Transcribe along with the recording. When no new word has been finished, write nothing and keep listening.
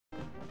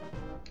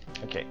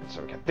Okay,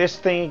 so we got this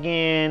thing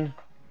again.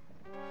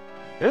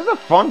 This is the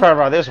fun part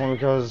about this one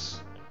because...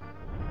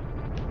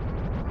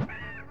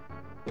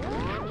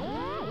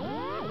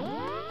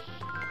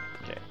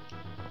 Okay.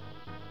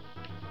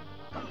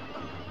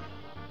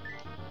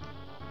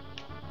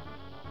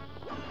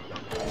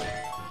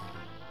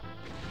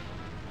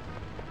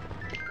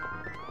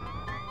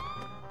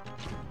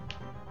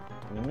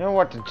 We know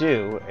what to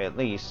do, at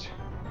least.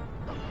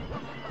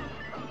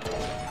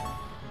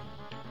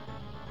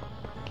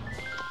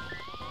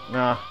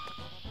 Nah.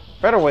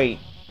 Better wait.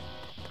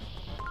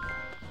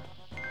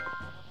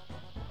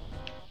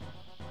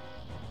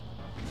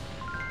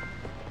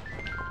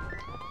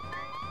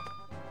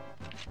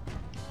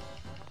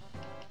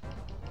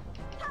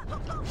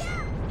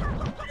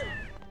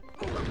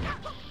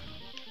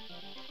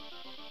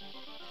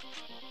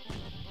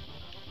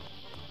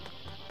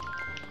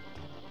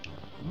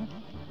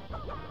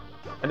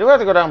 I do have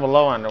to go down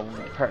below on the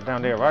part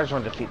down there, but I just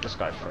want to defeat this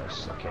guy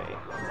first. Okay.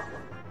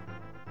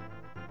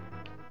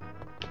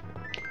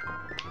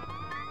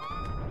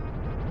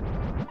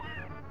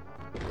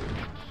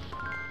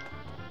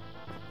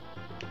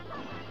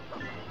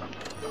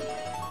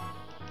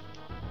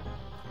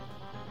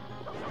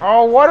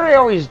 Oh, why do they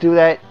always do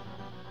that?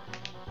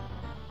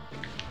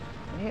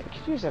 Yeah,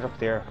 could use that up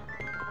there.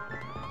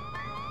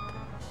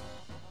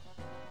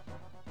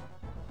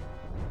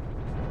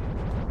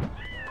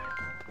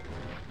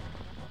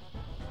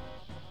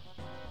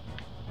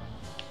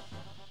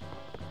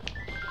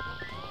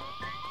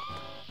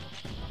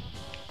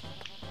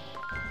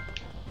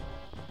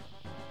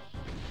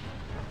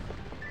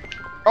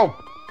 Oh,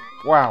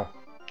 wow.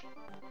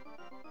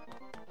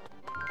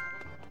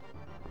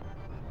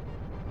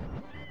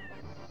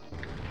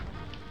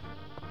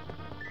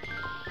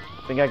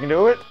 Think I can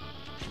do it?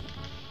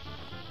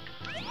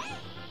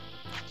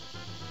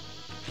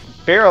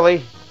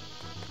 Barely.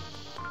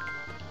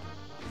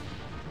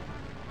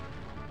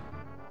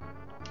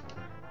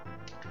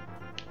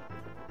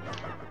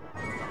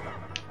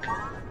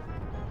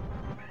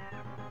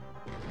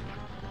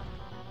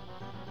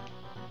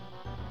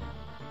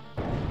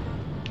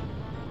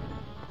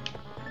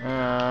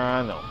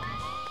 No.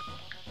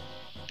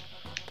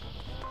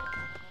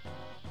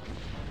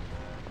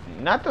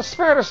 Not the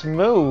smartest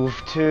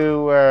move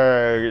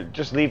to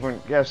just leave when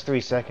he has 3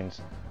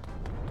 seconds.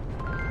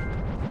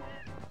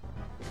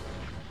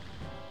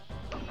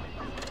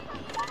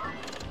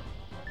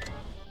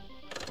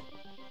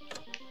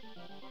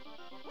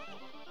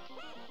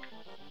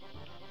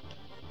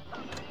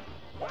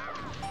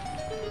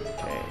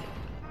 Okay.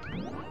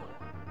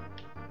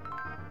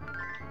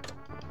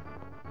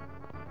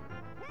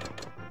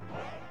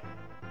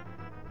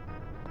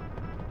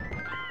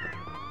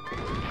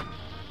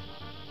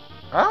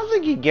 I don't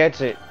think he gets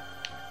it.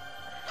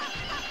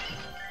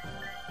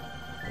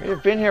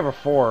 We've been here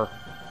before.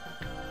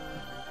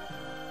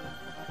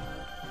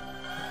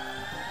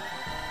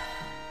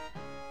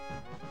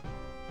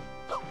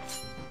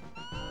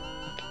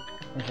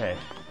 Okay.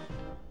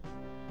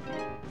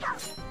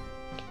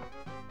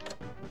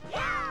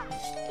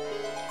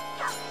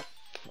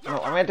 No,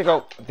 I meant to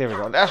go. There we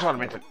go. That's what I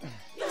meant to.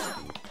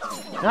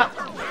 Not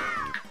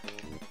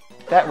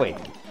that way.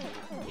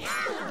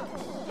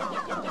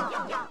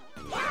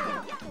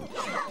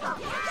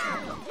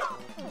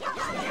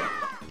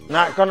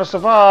 Not gonna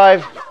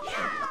survive.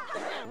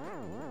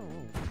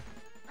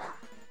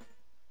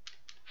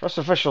 First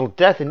official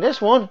death in this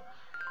one.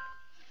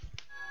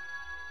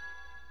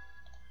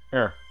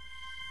 Here.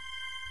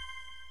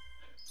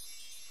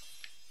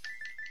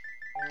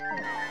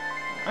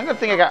 I'm gonna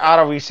think I got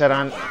auto reset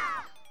on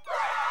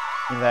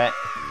that.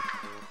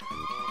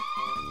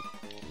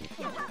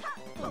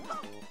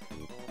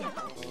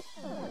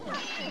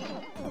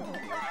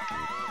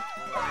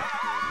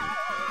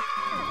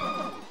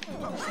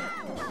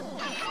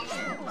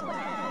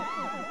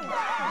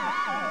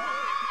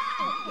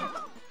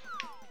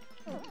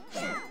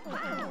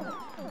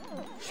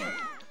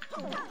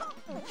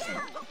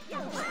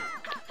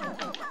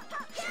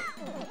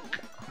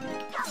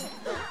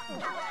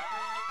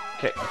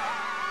 Okay.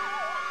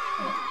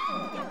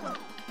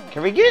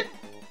 Can we get...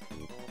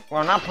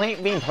 Well, not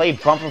being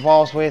played bumper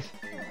balls with.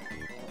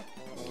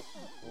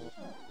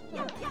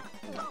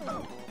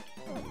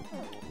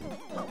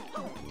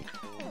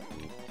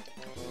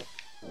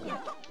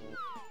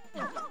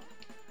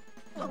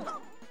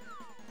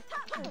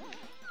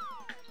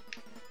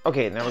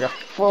 Okay, now we got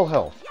full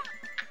health.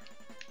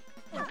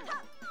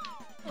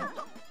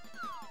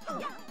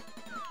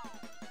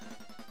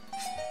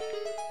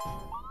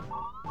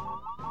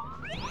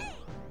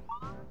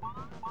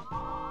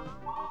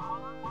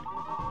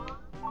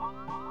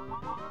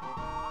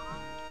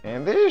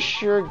 And this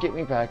should get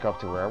me back up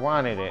to where I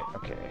wanted it.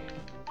 Okay.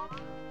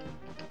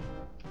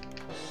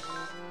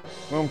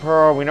 Moon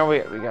Pearl, we know we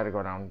gotta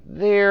go down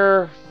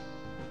there.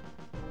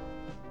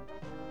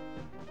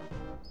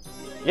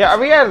 Yeah,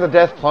 we added the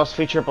Death Plus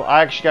feature, but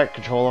I actually got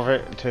control of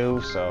it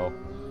too, so...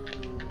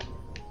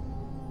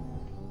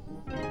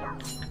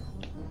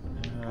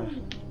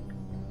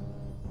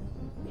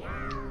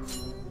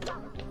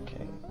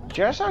 Okay.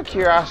 Just out of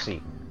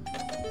curiosity,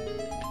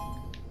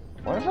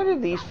 What if I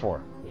did these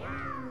four?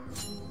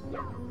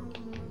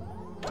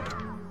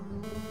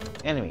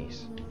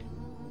 Enemies.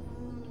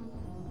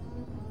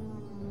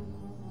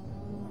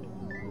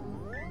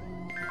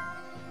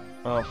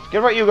 Oh, forget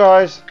about you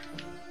guys.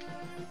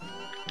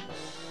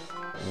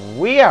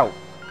 We out.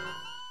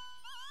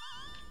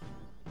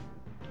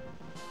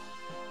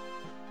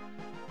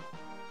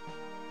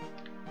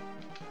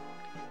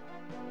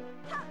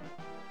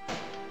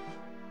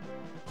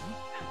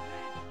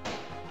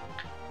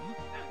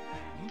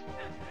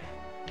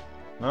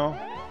 No?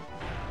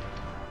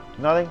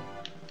 Nothing?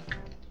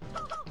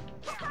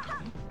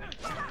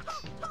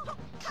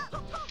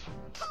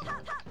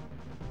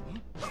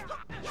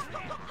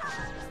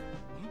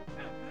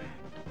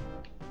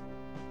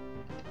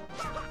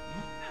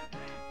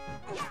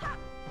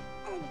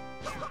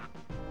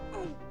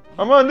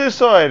 I'm on this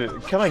side.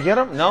 Can I get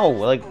him? No,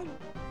 like...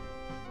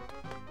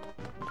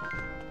 I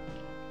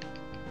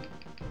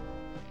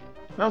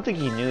don't think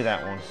he knew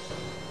that one.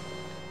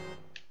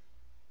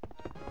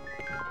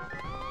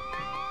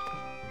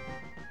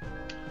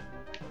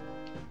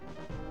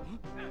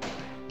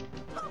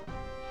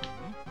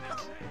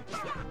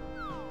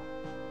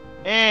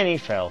 And he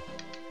fell.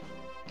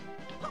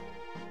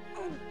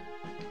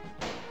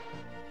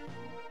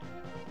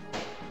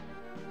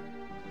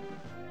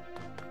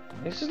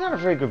 This is not a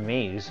very good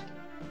maze.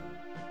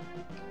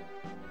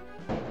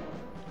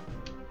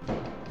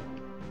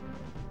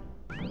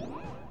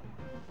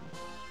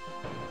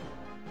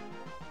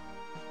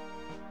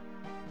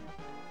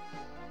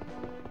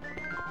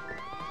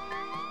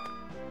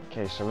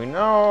 Okay, so we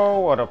know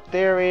what up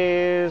there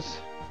is.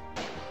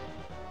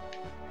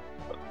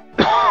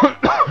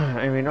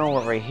 And we know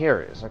what right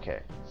here is. Okay.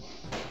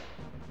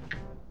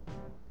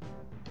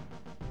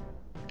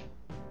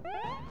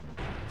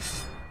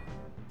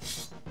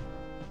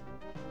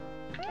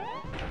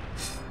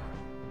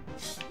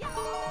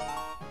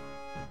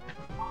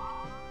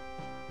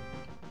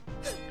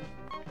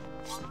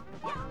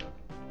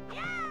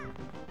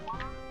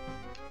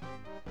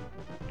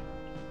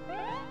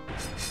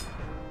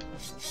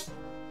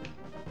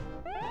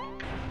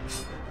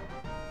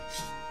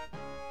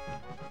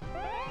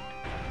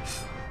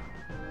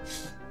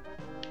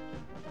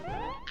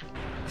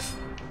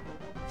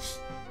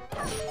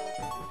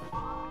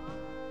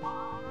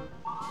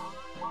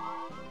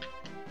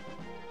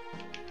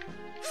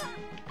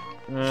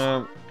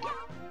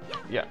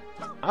 Yeah.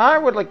 I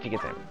would like to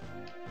get them.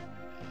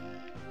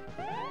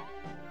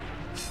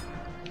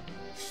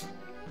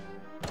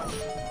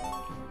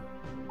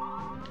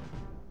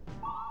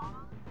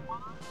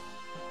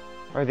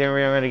 Right there,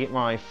 I'm gonna get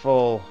my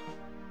full...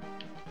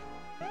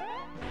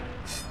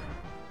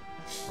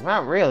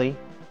 Not really.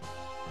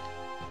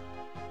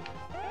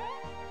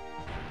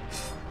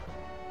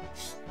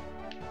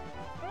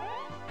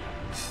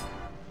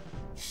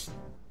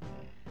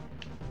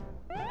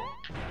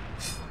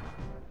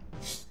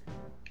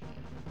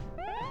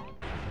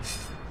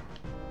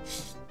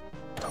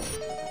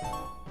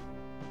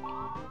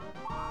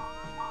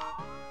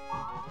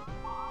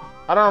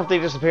 I don't know if they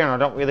disappear, and I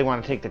don't really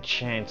want to take the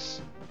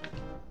chance.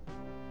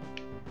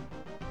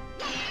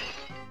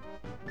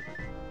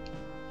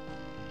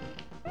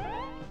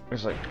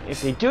 It's like,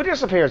 if they do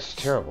disappear, it's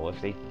terrible. If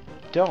they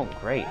don't,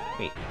 great.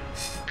 Wait,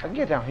 I can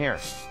get down here.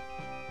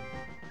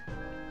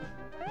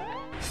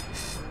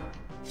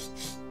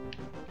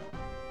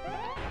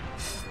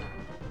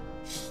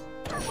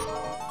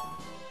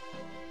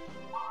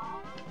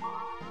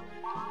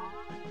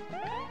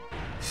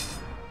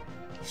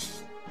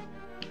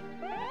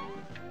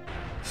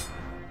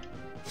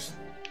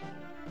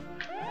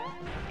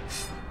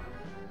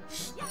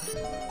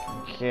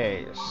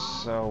 Okay,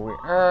 so we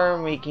are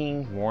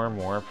making more and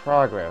more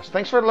progress.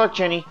 Thanks for the luck,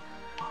 Jenny.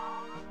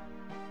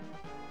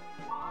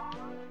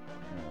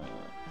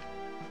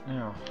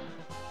 Now,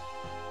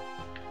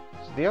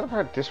 is the other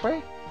part this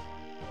way?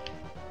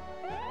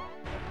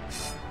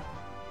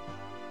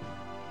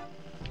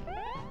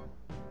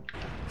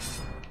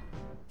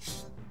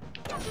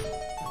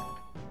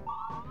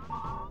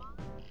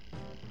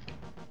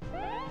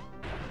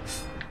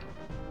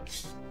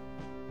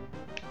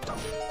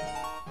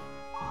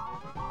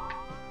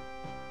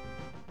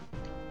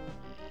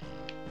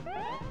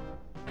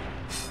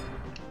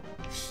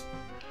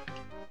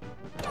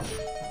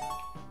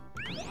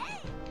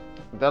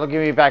 That'll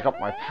give me back up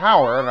my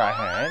power that I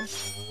had.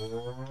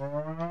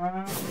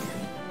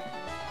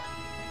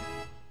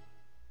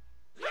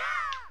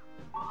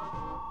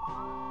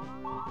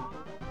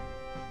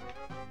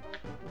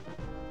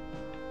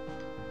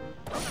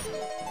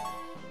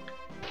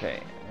 Okay,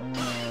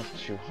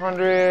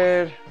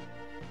 200.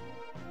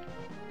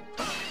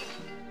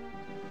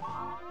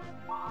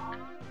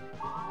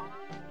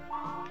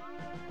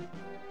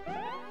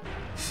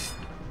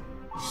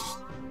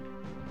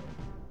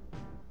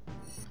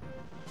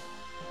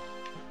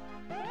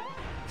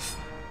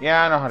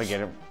 Yeah, I know how to get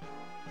them.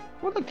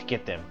 Would like to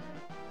get them.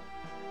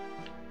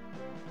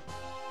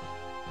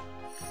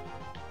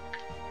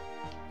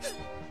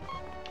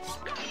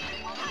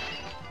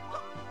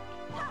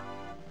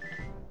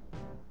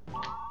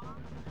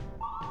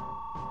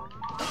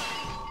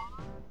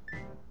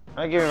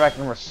 I'll give me back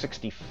number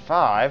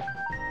 65.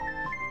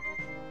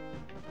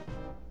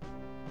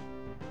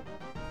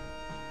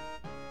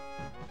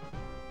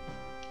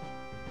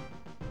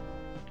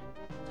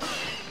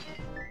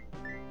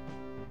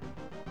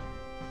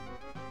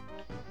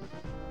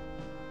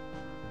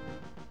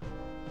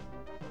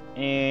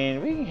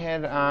 And we can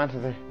head on to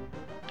the...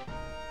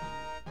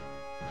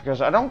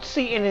 Because I don't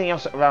see anything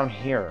else around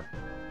here.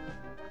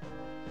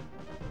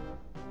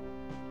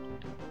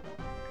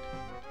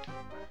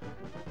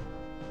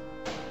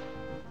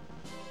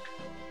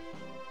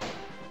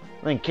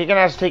 I mean, kicking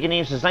ass taking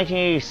aim since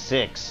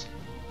 1986.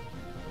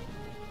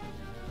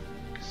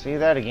 See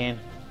that again.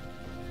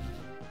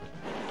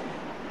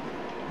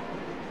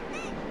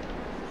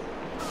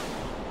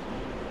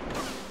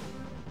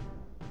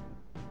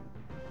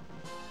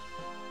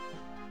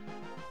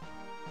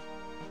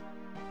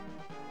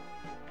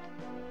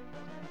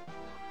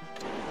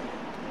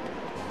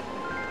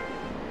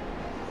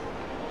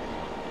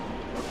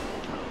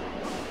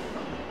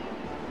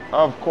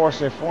 Of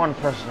course, if one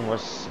person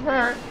was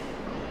smart,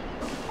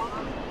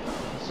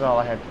 that's all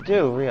I had to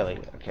do, really.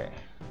 Okay.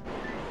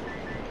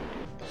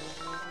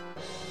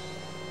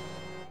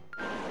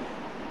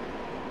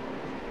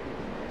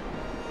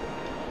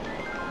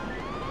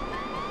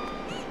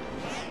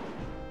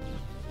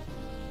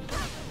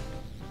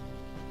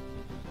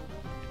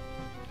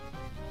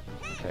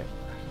 Okay.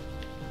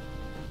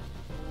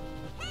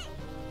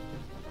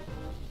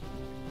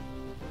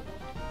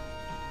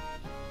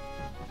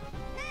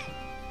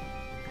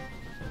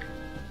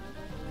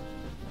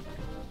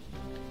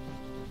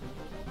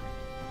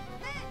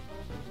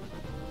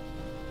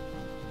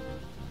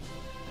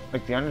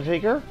 Like the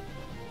Undertaker?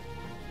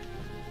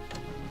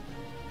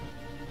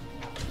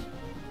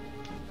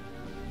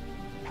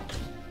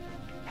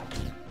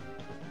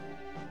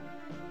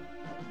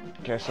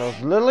 Okay, so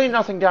there's literally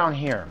nothing down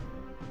here.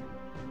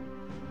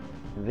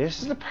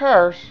 This is the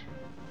part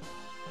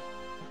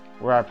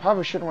where I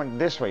probably should have went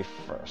this way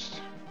first.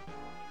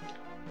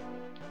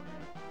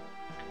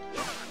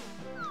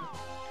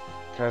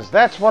 Because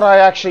that's what I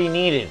actually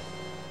needed.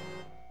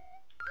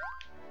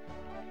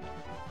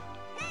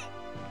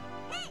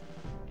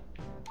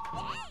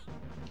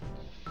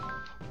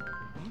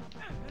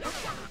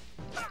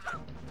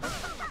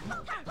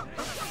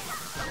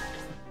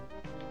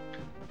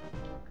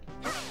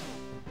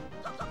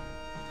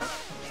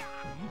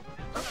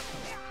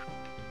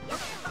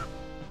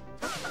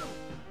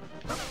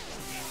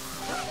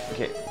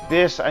 Okay,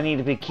 this I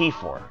need a big key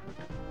for.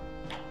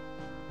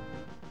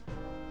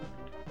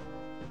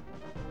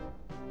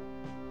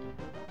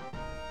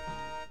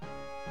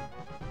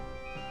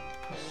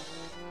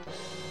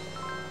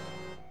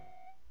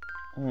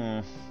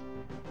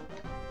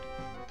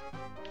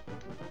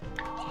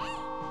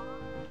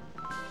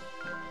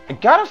 I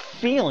got a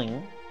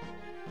feeling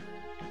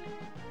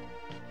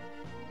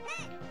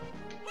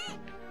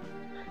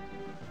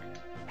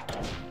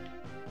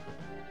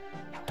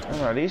I don't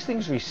know, these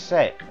things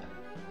reset.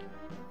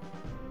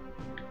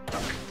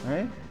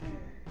 Right?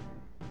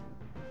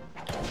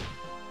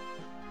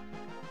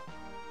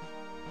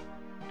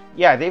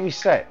 Yeah, they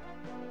reset.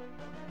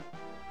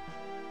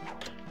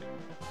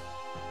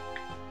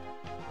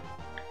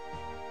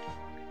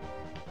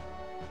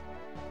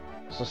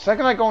 So the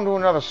second I go into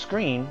another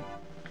screen,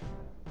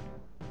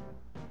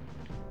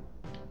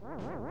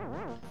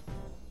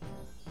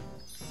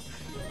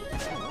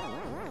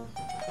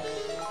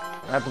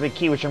 I have the big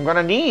key, which I'm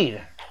gonna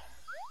need.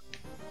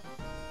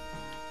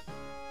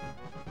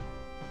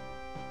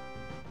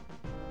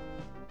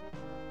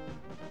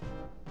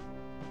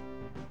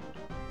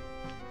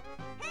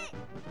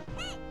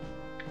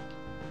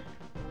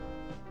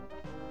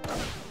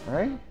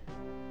 Right?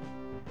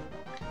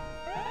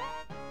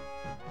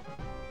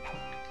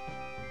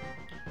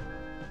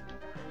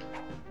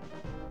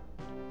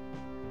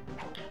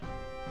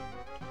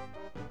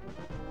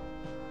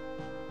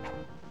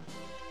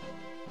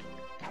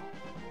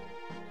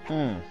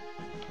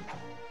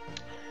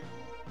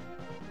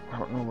 I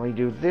don't normally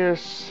do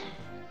this.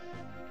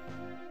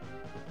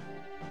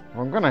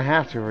 Well, I'm gonna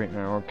have to right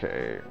now,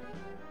 okay.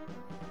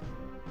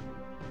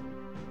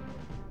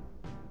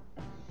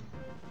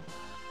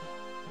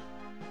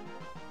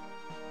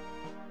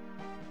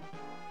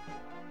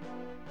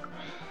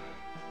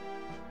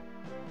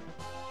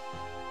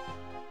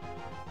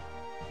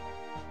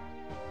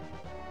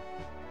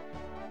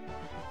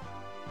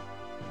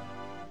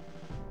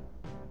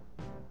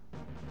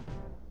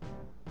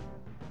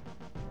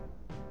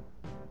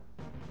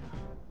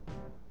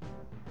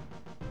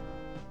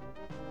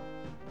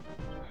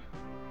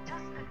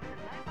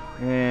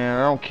 And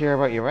I don't care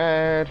about your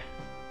ad,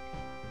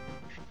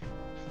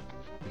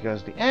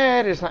 because the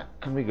ad is not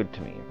gonna be good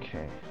to me.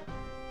 Okay.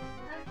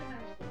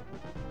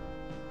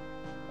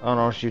 Oh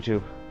no, it's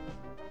YouTube.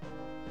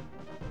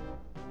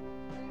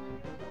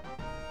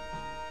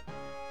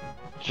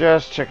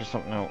 Just checking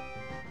something out.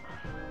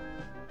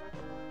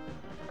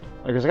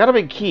 Because I got a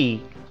big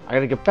key, I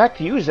gotta get back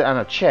to use it on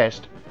a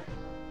chest,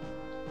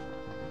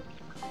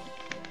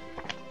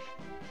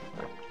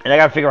 and I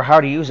gotta figure out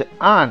how to use it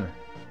on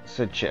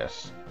said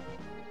chest.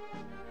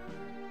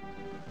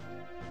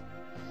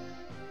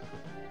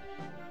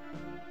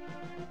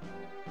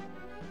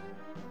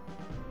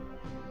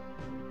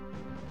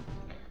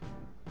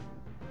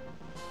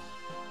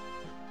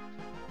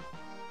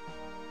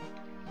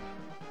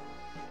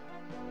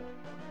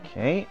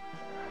 Okay.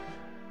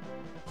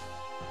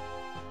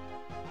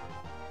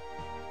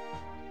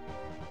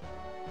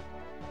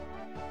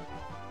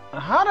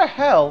 How the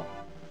hell?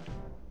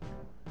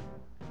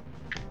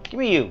 Give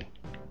me you.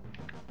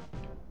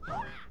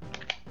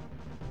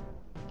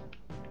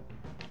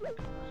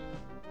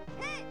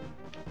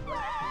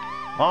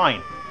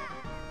 Fine.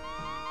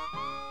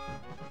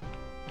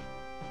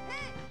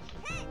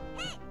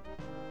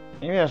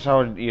 Maybe that's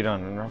how you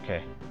done.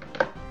 Okay.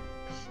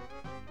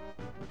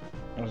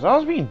 I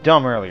was being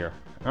dumb earlier.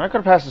 I could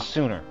have passed it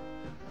sooner.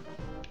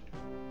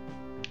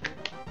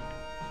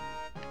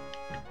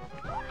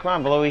 Come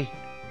on, Bluey.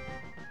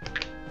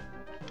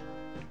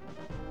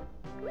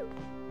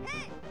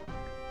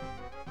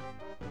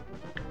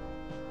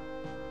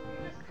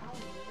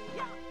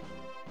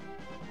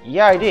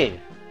 Yeah, I did.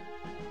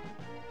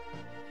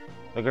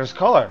 Look at his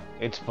color.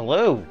 It's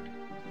blue.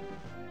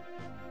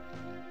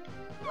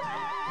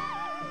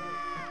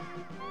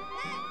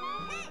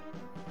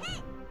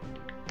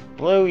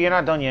 Blue, you're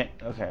not done yet.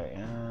 Okay.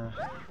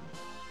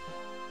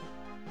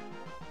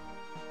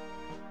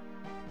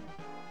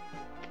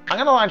 I'm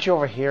gonna launch you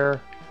over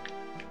here.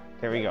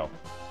 There we go.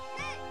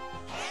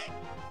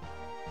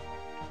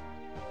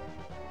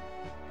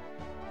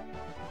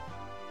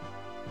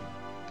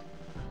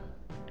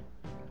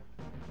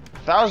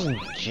 Thousand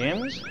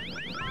gems?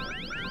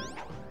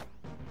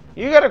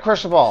 You got a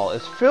crystal ball.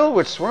 It's filled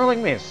with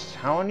swirling mist.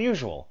 How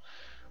unusual.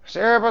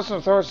 Stare at us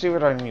and throw it, see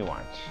what item you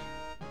want.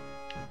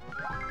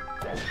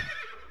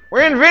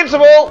 We're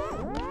invincible!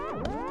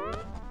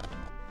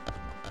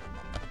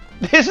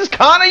 This is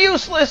kinda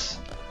useless!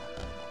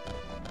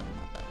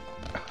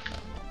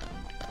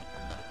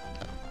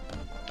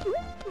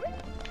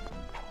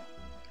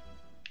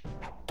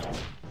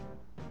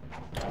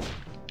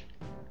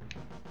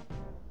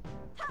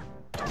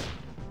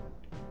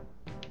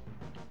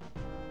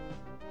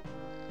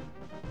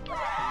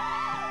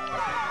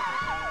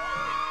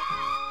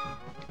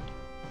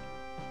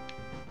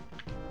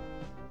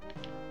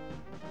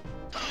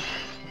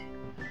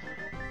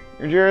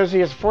 New Jersey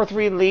has a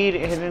 4-3 lead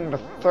heading into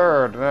the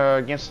third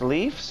against the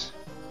Leafs.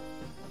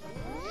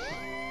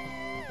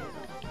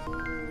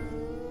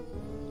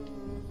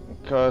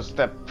 Because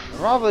that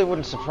probably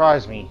wouldn't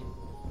surprise me,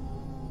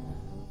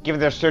 given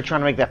they're still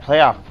trying to make that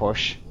playoff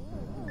push.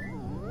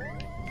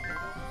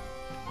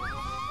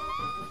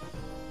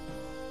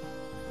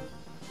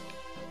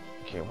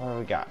 Okay, what do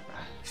we got?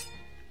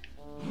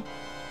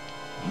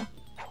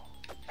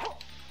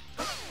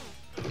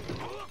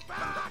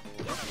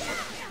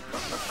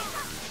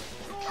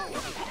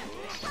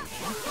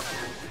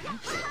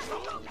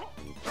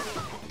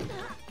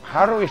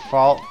 How do we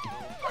fall?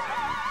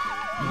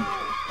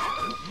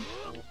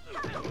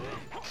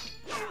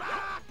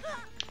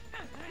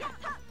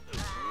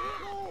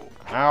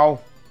 Ow.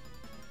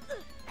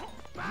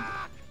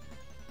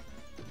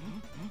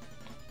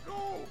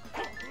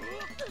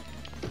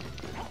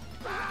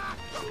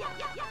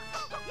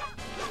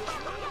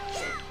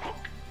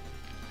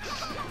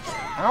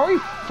 How are we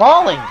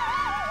falling?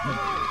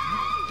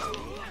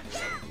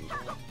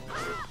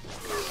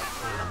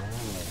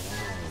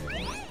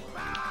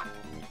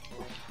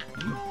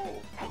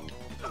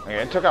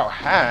 Okay, it took out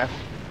half.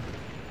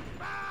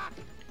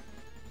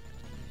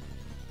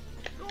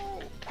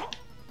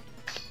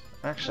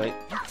 Actually.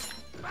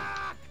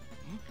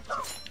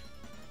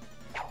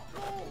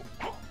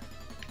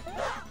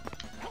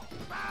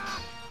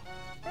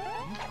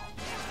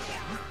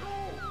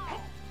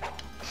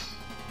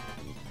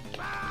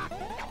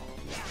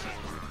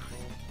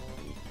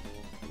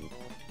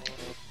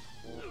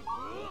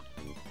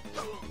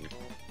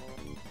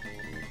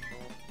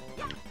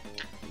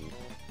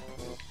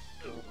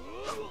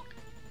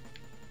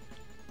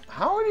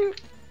 How are you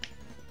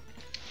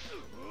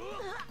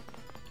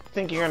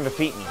think you're gonna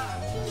defeat me?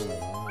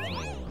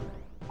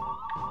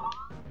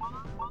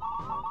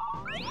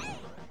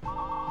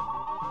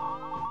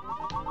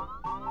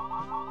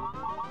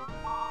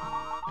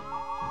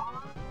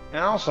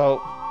 And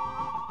also,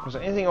 is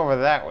there anything over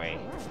that way?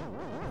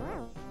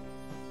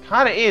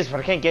 Kinda is, but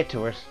I can't get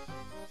to it.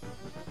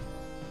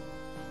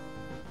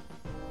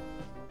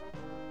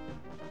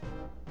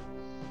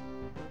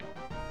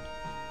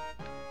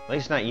 At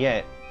least not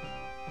yet.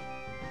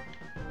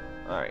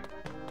 Alright.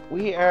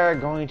 We are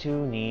going to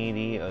need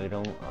the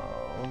item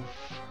of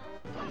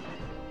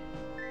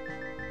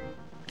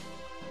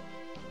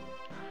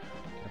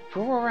a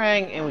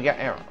boomerang, and we got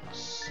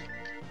arrows.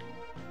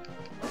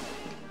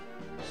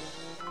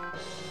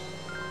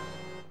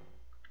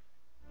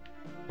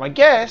 My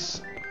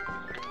guess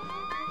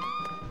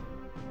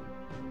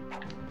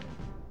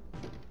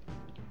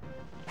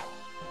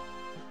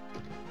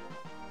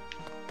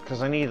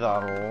because I need the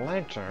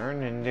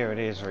lantern, and there it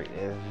is right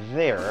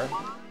there.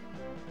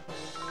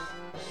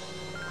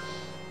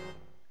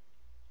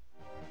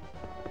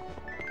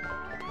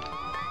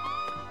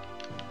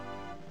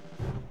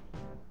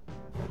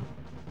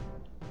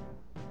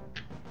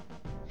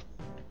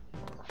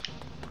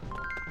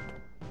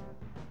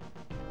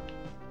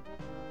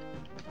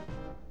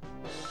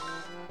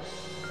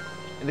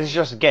 This is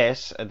just a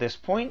guess at this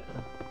point.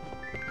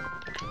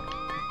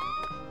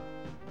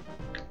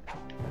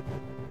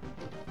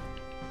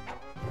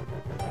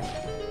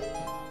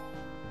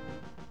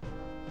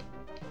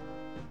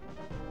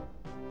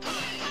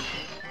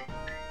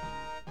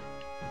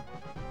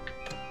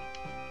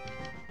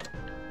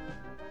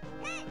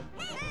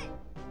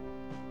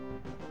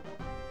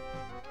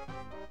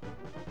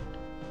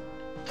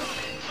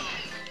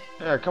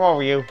 Here, come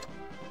over, you.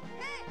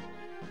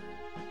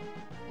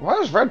 Why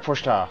is Red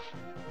pushed off?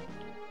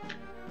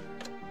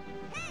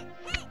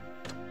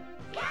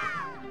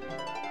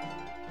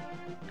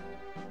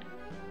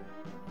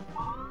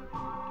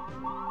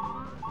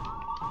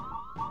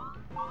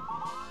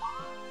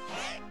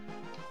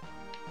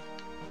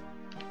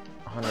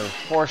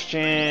 Force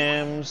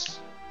gems.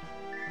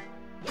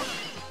 I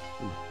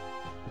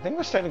think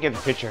we're starting to get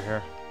the picture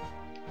here.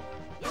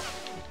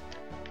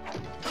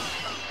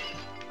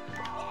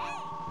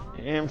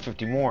 And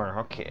 50 more.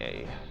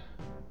 Okay.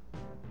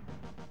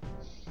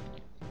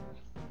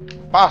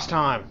 Boss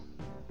time.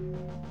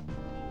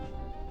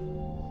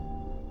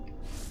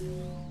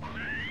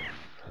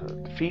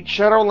 Defeat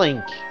Shadow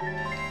Link.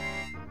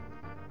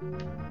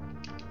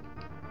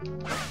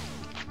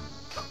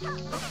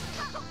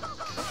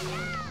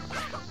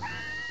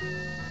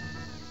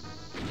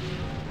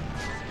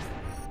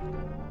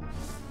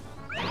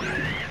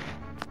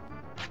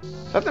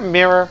 Is that the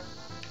mirror?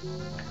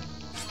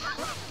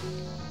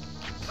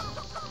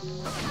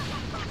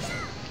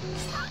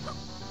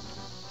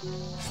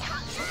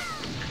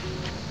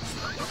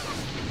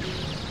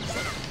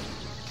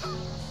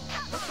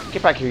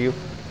 Get back here, you.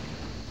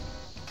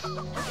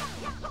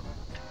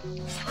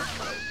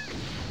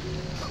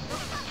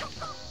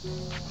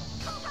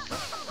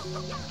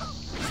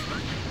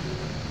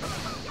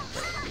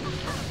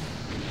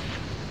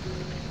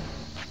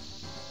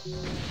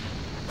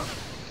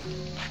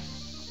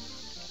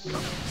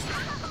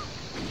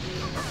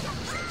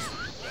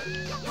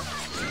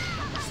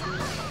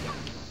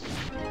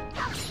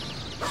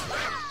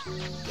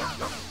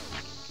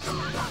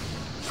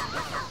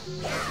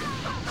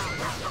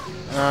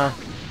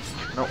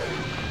 No.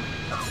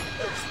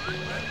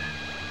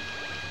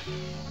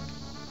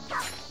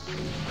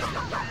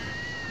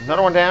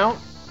 Another one down.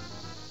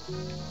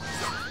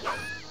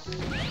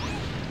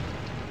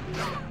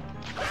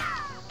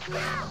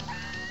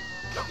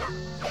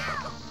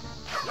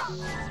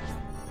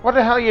 What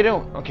the hell are you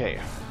doing? Okay.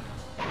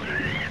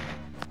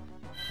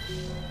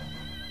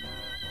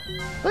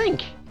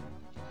 Link!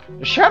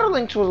 The Shadow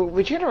Links will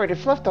regenerate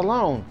if left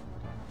alone.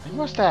 I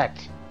must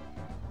act.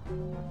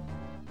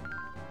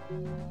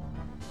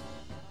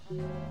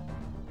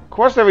 Of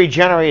course they're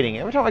regenerating.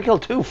 Every time I kill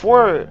 2,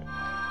 4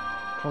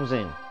 comes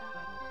in.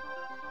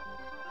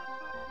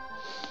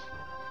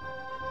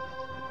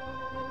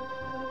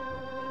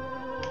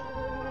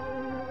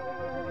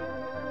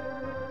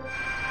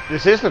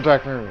 This is the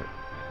Dark Mirror.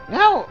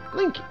 Now,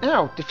 Link,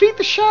 now, defeat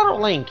the Shadow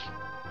Link.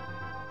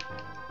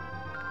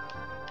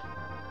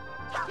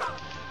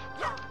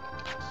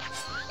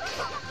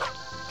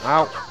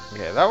 Ow.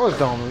 Okay, that was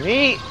dumb of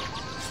me.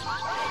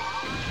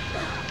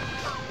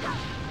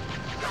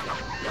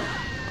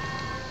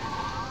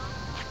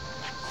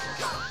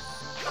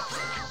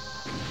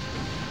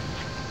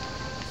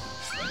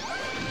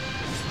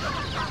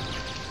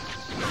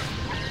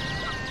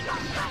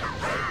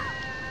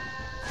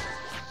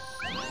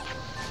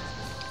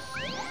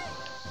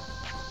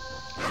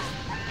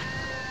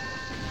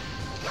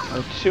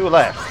 And 2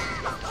 left.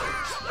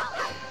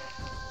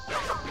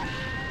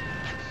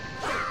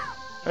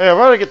 Hey, I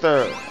better get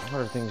the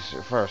other things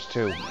first,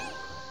 too.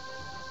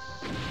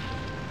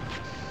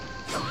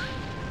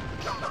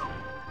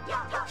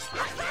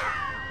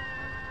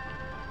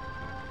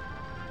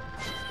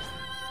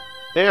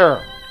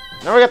 There!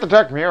 Now we got the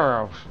Dark Mirror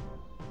out.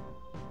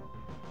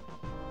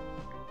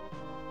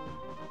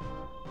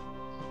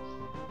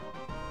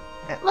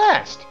 At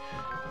last!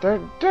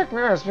 The Dark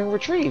Mirror has been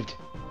retrieved.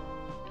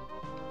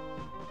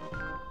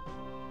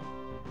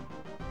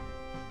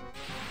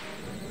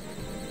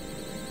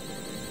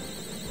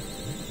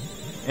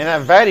 And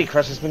that Vaati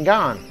crest has been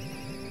gone.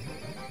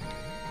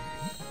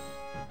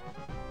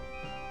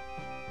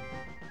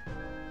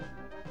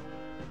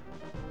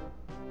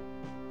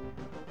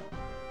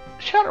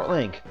 Shadow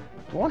Link,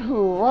 the one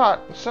who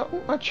wrought so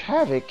much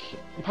havoc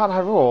upon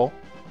Hyrule,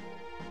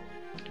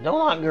 no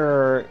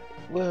longer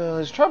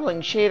is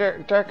troubling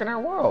shade darken our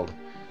world.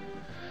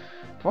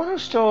 The one who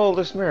stole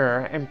this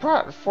mirror and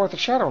brought forth the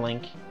Shadow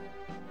Link,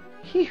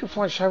 he who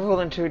plunged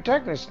Hyrule into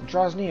darkness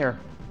draws near.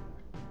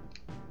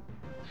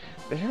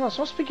 The heroes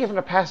must be given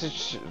a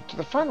passage to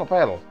the final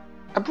battle.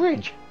 A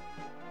bridge.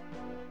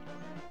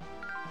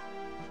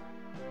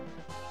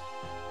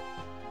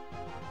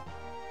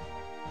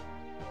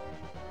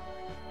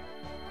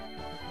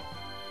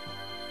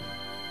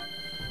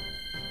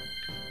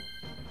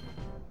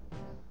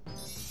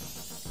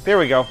 There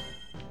we go.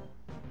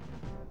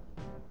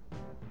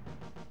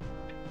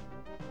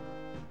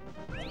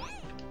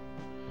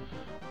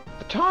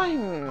 The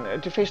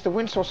time to face the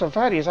wind source of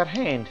Vaati is at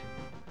hand.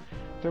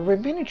 There are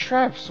many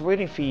traps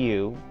waiting for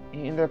you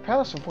in the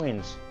Palace of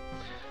Winds.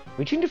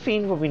 Reaching the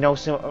Fiend will be no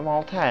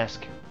small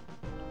task.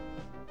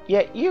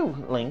 Yet you,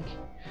 Link,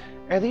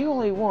 are the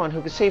only one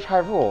who can save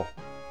Hyrule.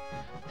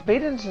 The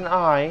maidens and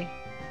I,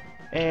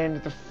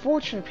 and the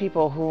fortunate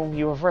people whom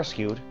you have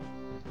rescued,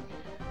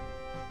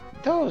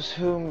 those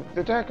whom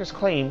the darkness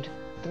claimed,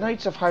 the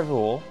Knights of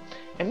Hyrule,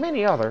 and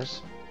many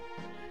others,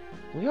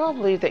 we all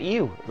believe that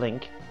you,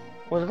 Link,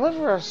 will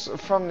deliver us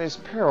from this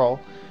peril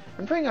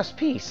and bring us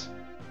peace.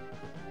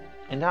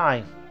 And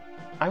I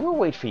will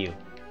wait for you.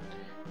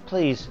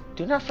 Please,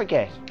 do not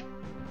forget.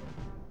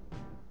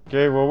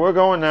 Okay, well, we're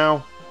going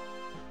now.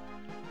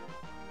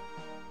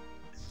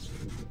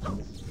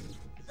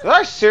 Did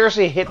I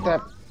seriously hit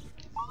that?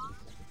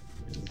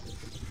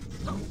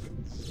 Oh,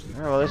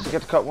 well, at least I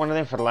get to cut one of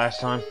them for the last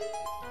time.